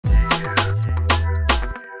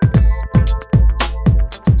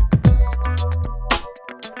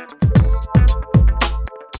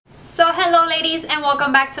and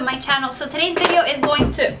welcome back to my channel. So today's video is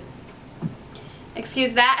going to,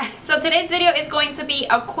 excuse that, so today's video is going to be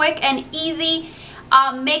a quick and easy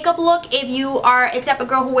makeup look if you are a type of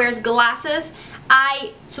girl who wears glasses.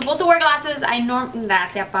 I supposed to wear glasses. I normally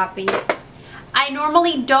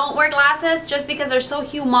don't wear glasses just because they're so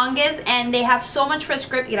humongous and they have so much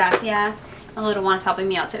prescription. Gracias. My little one's helping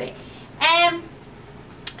me out today. And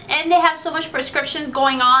they have so much prescriptions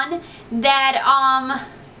going on that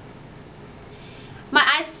my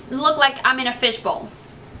eyes look like I'm in a fishbowl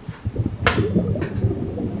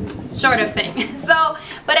sort of thing. So,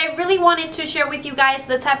 but I really wanted to share with you guys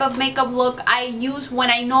the type of makeup look I use when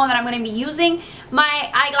I know that I'm going to be using my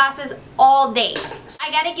eyeglasses all day. So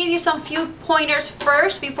I gotta give you some few pointers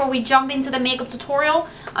first before we jump into the makeup tutorial.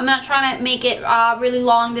 I'm not trying to make it really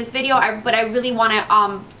long, this video, but I really want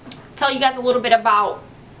to tell you guys a little bit about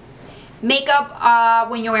makeup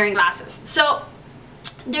when you're wearing glasses. So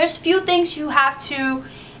there's few things you have to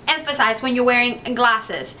emphasize when you're wearing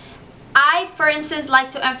glasses. I, for instance,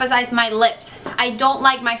 like to emphasize my lips. I don't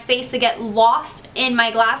like my face to get lost in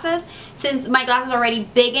my glasses since my glasses are already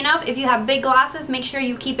big enough. If you have big glasses, make sure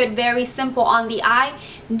you keep it very simple on the eye.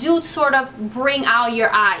 Do sort of bring out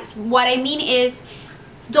your eyes. What I mean is,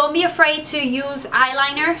 don't be afraid to use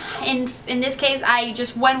eyeliner. In this case, I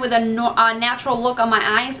just went with a natural look on my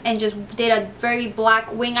eyes and just did a very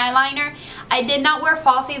black wing eyeliner. I did not wear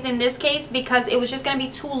falsies in this case because it was just going to be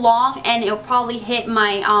too long and it'll probably hit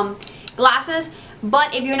my glasses.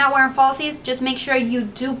 But if you're not wearing falsies, just make sure you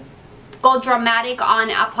do go dramatic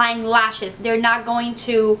on applying lashes. They're not going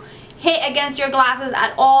to hit against your glasses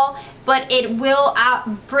at all, but it will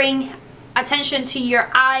bring attention to your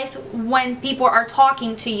eyes when people are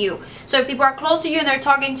talking to you. So if people are close to you and they're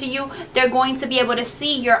talking to you, they're going to be able to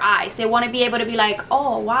see your eyes. They want to be able to be like,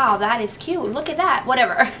 oh wow, that is cute, look at that,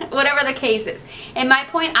 whatever whatever the case is. In my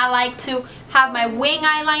point, I like to have my wing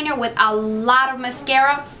eyeliner with a lot of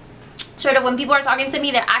mascara, so that when people are talking to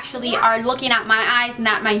me, they actually are looking at my eyes,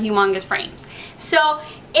 not my humongous frames. So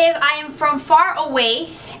if I am from far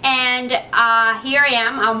away and here I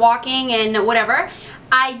am, I'm walking and whatever,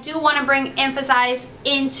 I do want to bring emphasis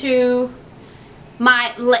into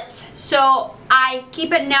my lips. So I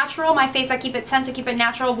keep it natural. My face, tend to keep it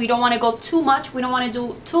natural. We don't want to go too much. We don't want to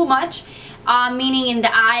do too much, meaning in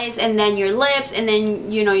the eyes and then your lips and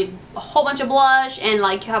then, you know, a whole bunch of blush and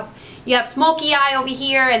like you have smoky eye over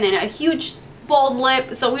here and then a huge bold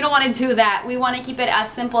lip. So we don't want to do that. We want to keep it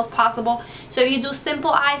as simple as possible. So if you do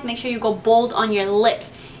simple eyes, make sure you go bold on your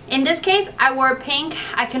lips. In this case, I wear pink.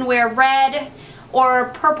 I can wear red or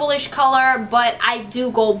purplish color, but I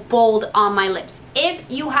do go bold on my lips. If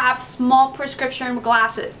you have small prescription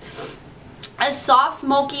glasses, a soft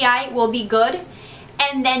smoky eye will be good,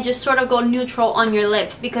 and then just sort of go neutral on your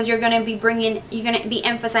lips because you're gonna be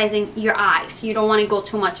emphasizing your eyes. You don't want to go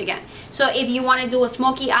too much again. So if you want to do a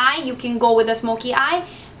smoky eye, you can go with a smoky eye,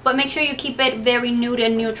 but make sure you keep it very nude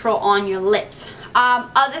and neutral on your lips.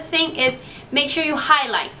 Other thing is, make sure you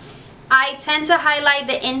highlight. I tend to highlight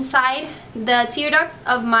the inside, the tear ducts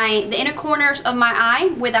of the inner corners of my eye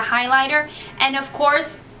with a highlighter, and of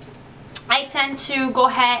course I tend to go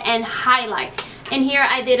ahead and highlight. In here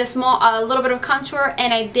I did a little bit of contour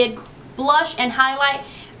and I did blush and highlight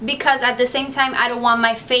because at the same time I don't want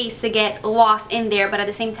my face to get lost in there, but at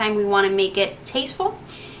the same time we want to make it tasteful.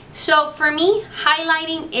 So for me,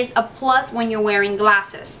 highlighting is a plus when you're wearing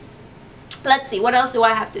glasses. Let's see, what else do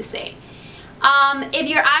I have to say? If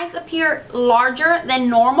your eyes appear larger than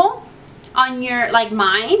normal on your, like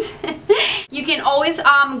mine, you can always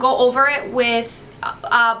go over it with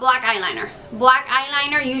black eyeliner. Black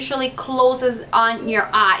eyeliner usually closes on your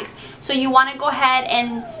eyes, so you want to go ahead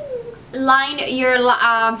and line your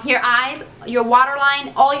eyes, your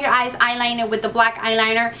waterline, all your eyes eyeliner with the black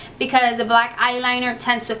eyeliner because the black eyeliner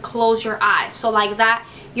tends to close your eyes. So like that,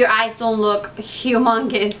 your eyes don't look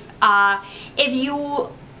humongous. If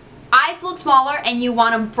your eyes look smaller and you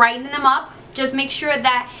want to brighten them up, just make sure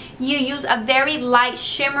that you use a very light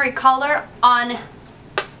shimmery color on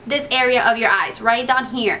this area of your eyes, right down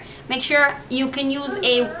here. Make sure you can use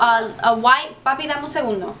a white, papi, dame un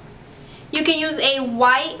segundo. You can use a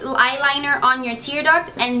white eyeliner on your tear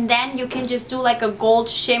duct, and then you can just do like a gold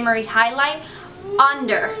shimmery highlight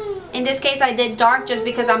under. In this case, I did dark just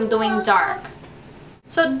because I'm doing dark.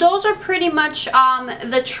 So those are pretty much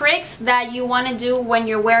the tricks that you want to do when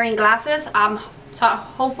you're wearing glasses. So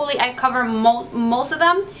hopefully I cover most of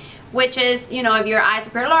them, which is, you know, if your eyes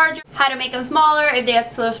appear larger, how to make them smaller. If they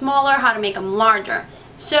appear smaller, how to make them larger.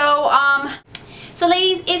 So So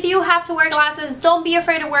ladies, if you have to wear glasses, don't be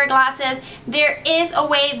afraid to wear glasses. There is a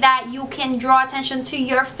way that you can draw attention to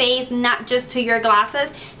your face, not just to your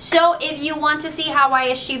glasses. So if you want to see how I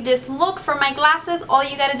achieve this look for my glasses, all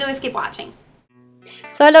you gotta do is keep watching.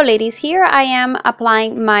 So hello ladies, here I am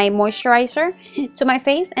applying my moisturizer to my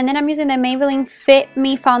face, and then I'm using the Maybelline FIT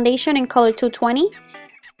Me foundation in color 220.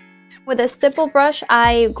 With a stipple brush,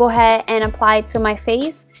 I go ahead and apply it to my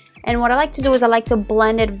face. And what I like to do is I like to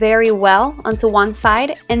blend it very well onto one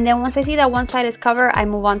side, and then once I see that one side is covered, I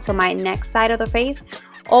move on to my next side of the face,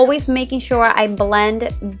 always making sure I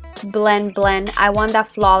blend. I want that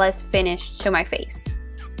flawless finish to my face.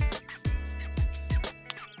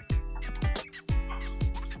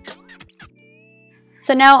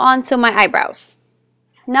 So now on to my eyebrows.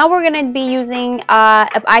 Now we're going to be using an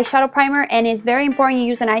eyeshadow primer, and it's very important you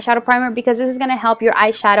use an eyeshadow primer because this is going to help your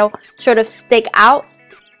eyeshadow sort of stick out.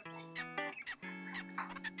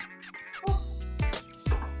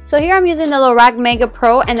 So here I'm using the Lorac Mega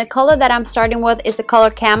Pro, and the color that I'm starting with is the color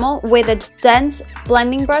Camel. With a dense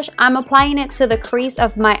blending brush, I'm applying it to the crease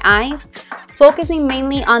of my eyes, focusing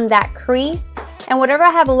mainly on that crease. And whatever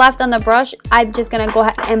I have left on the brush, I'm just going to go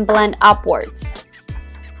ahead and blend upwards.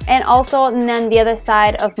 And also then the other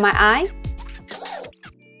side of my eye.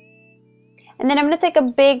 And then I'm going to take a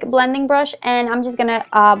big blending brush, and I'm just going to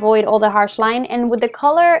avoid all the harsh line. And with the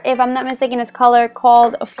color, if I'm not mistaken, it's color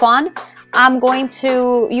called Fawn. I'm going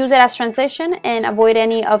to use it as transition and avoid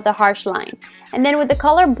any of the harsh line. And then with the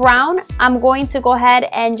color Brown, I'm going to go ahead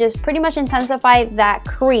and just pretty much intensify that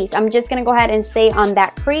crease. I'm just going to go ahead and stay on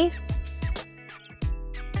that crease.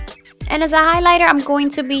 And as a highlighter, I'm going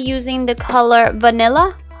to be using the color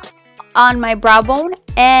Vanilla on my brow bone.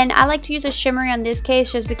 And I like to use a shimmery on this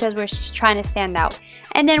case just because we're just trying to stand out.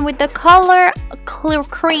 And then with the color Clear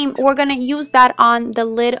Cream, we're going to use that on the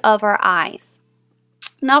lid of our eyes.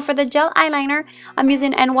 Now for the gel eyeliner, I'm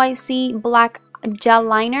using NYC Black Gel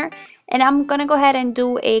Liner, and I'm going to go ahead and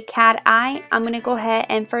do a cat eye. I'm going to go ahead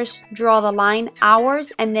and first draw the line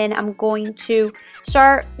Hours, and then I'm going to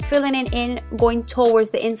start filling it in, going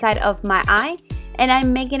towards the inside of my eye. And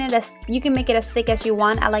I'm making it as, you can make it as thick as you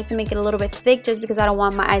want. I like to make it a little bit thick just because I don't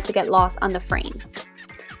want my eyes to get lost on the frames.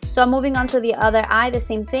 So I'm moving on to the other eye, the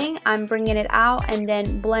same thing. I'm bringing it out and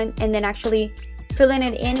then blend, and then actually filling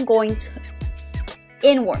it in, going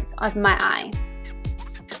inwards of my eye.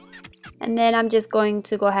 And then I'm just going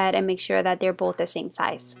to go ahead and make sure that they're both the same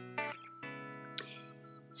size.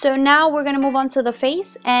 So now we're going to move on to the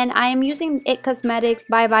face, and I am using IT Cosmetics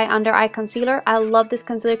Bye Bye Under Eye Concealer. I love this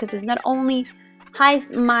concealer because it not only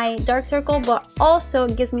hides my dark circle, but also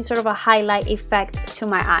gives me sort of a highlight effect to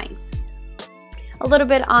my eyes. A little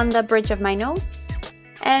bit on the bridge of my nose.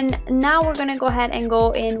 And now we're going to go ahead and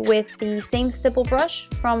go in with the same stipple brush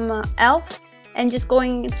from e.l.f. and just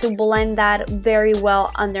going to blend that very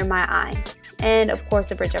well under my eye, and of course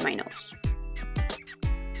the bridge of my nose.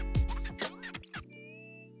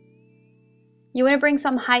 You want to bring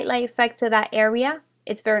some highlight effect to that area.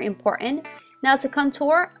 It's very important. Now to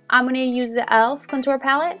contour, I'm going to use the e.l.f. contour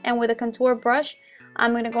palette, and with a contour brush,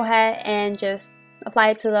 I'm going to go ahead and just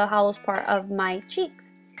apply it to the hollow part of my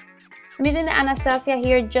cheeks. I'm using the Anastasia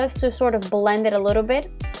here just to sort of blend it a little bit,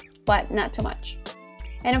 but not too much.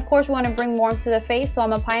 And of course we want to bring warmth to the face, so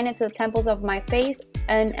I'm applying it to the temples of my face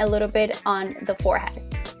and a little bit on the forehead.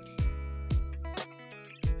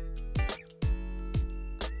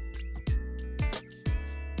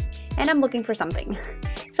 And I'm looking for something.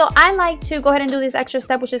 So I like to go ahead and do this extra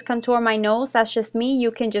step, which is contour my nose. That's just me.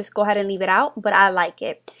 You can just go ahead and leave it out, but I like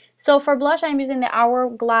it. So for blush, I'm using the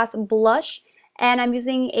Hourglass blush, and I'm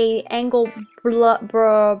using a angle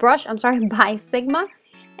brush, by Sigma.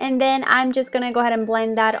 And then I'm just going to go ahead and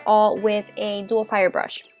blend that all with a dual fire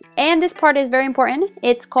brush. And this part is very important.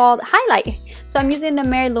 It's called highlight. So I'm using the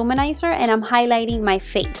Minizer, and I'm highlighting my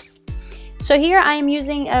face. So here I am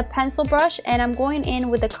using a pencil brush, and I'm going in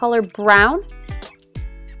with the color Brown.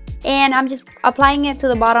 And I'm just applying it to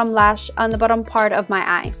the bottom lash, on the bottom part of my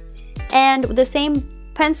eyes. And with the same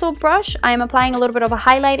pencil brush, I'm applying a little bit of a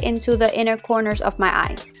highlight into the inner corners of my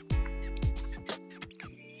eyes.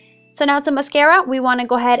 So now to mascara, we want to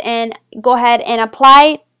go ahead and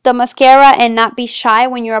apply the mascara and not be shy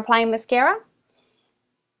when you're applying mascara.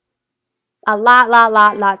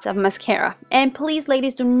 Lots of mascara. And please,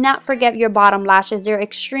 ladies, do not forget your bottom lashes. They're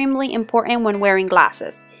extremely important when wearing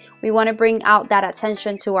glasses. We want to bring out that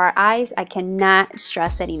attention to our eyes. I cannot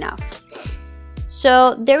stress it enough.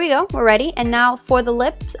 So there we go, we're ready. And now for the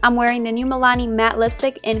lips, I'm wearing the new Milani matte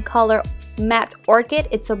lipstick in color Matte Orchid.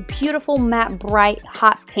 It's a beautiful matte, bright,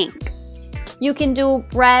 hot pink. You can do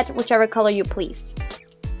red, whichever color you please.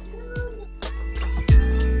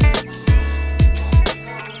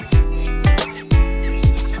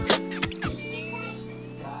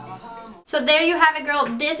 So there you have it, girl.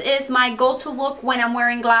 This is my go-to look when I'm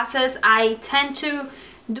wearing glasses. I tend to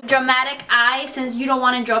do dramatic eye, since you don't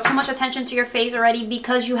want to draw too much attention to your face already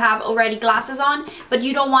because you have already glasses on, but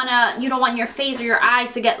you don't want your face or your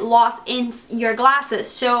eyes to get lost in your glasses.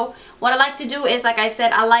 So what I like to do is, like I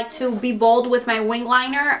said, I like to be bold with my wing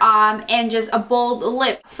liner and just a bold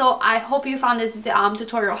lip. So I hope you found this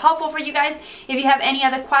tutorial helpful for you guys. If you have any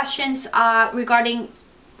other questions regarding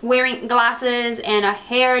wearing glasses and a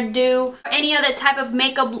hairdo, or any other type of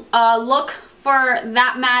makeup look for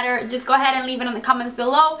that matter, just go ahead and leave it in the comments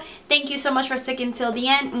below. Thank you so much for sticking till the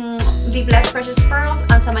end. Be blessed, precious pearls.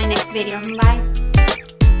 Until my next video. Bye.